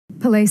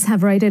Police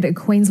have raided a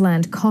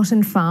Queensland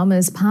cotton farm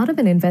as part of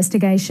an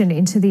investigation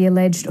into the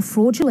alleged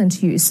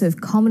fraudulent use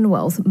of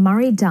Commonwealth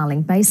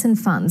Murray-Darling Basin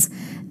funds.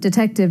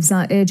 Detectives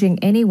are urging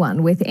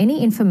anyone with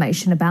any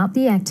information about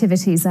the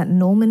activities at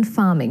Norman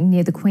Farming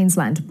near the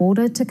Queensland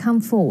border to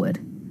come forward.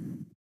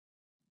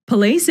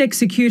 Police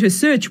execute a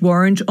search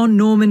warrant on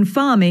Norman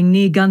Farming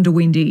near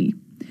Gundawindi.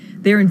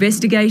 They're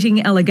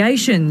investigating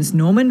allegations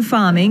Norman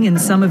Farming and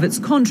some of its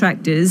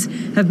contractors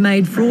have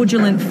made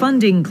fraudulent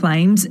funding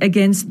claims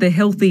against the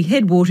Healthy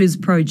Headwaters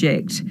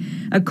project,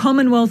 a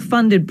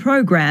Commonwealth-funded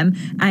program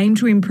aimed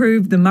to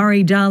improve the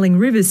Murray-Darling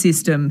River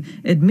system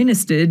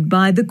administered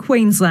by the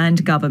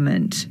Queensland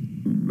Government.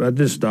 At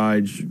this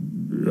stage,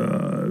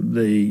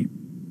 the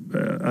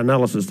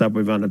analysis that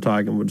we've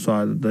undertaken would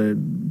say that there's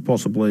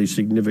possibly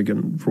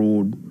significant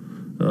fraud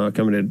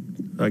committed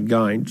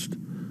against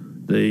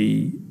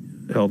the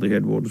Healthy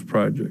Headwaters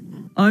project.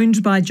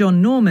 Owned by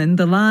John Norman,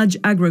 the large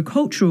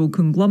agricultural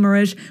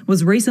conglomerate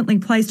was recently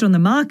placed on the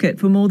market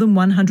for more than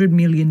 $100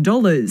 million.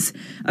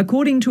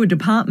 According to a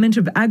Department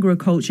of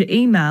Agriculture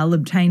email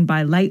obtained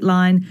by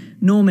Lateline,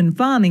 Norman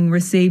Farming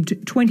received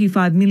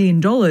 $25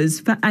 million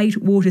for 8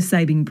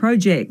 water-saving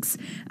projects,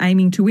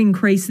 aiming to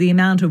increase the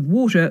amount of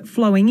water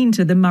flowing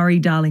into the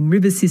Murray-Darling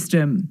River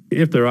system.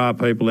 If there are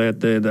people out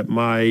there that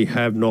may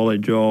have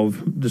knowledge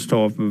of this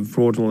type of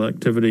fraudulent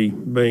activity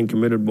being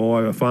committed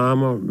by a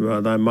farmer,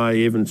 they may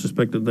even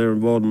suspect that they're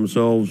involved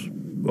themselves,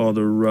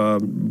 either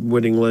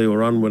wittingly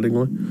or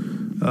unwittingly,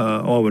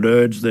 I would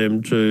urge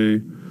them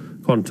to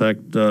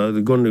contact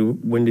the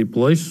Gundawindi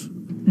Police.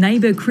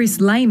 Neighbour Chris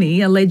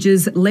Lamey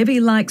alleges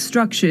levee-like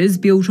structures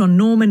built on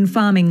Norman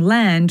Farming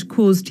land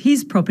caused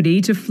his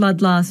property to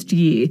flood last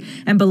year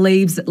and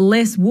believes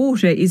less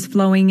water is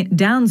flowing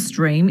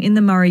downstream in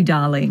the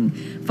Murray-Darling.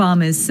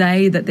 Farmers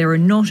say that there are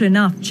not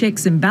enough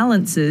checks and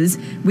balances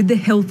with the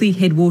Healthy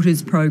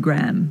Headwaters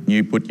program.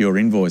 You put your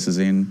invoices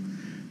in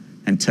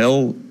and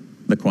tell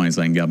the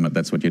Queensland Government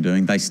that's what you're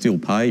doing, they still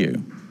pay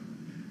you.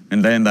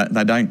 And then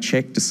they don't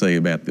check to see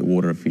about the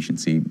water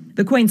efficiency.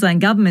 The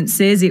Queensland Government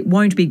says it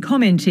won't be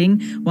commenting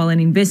while an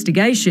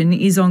investigation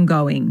is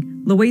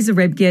ongoing. Louisa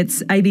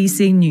Rebgetz,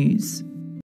 ABC News.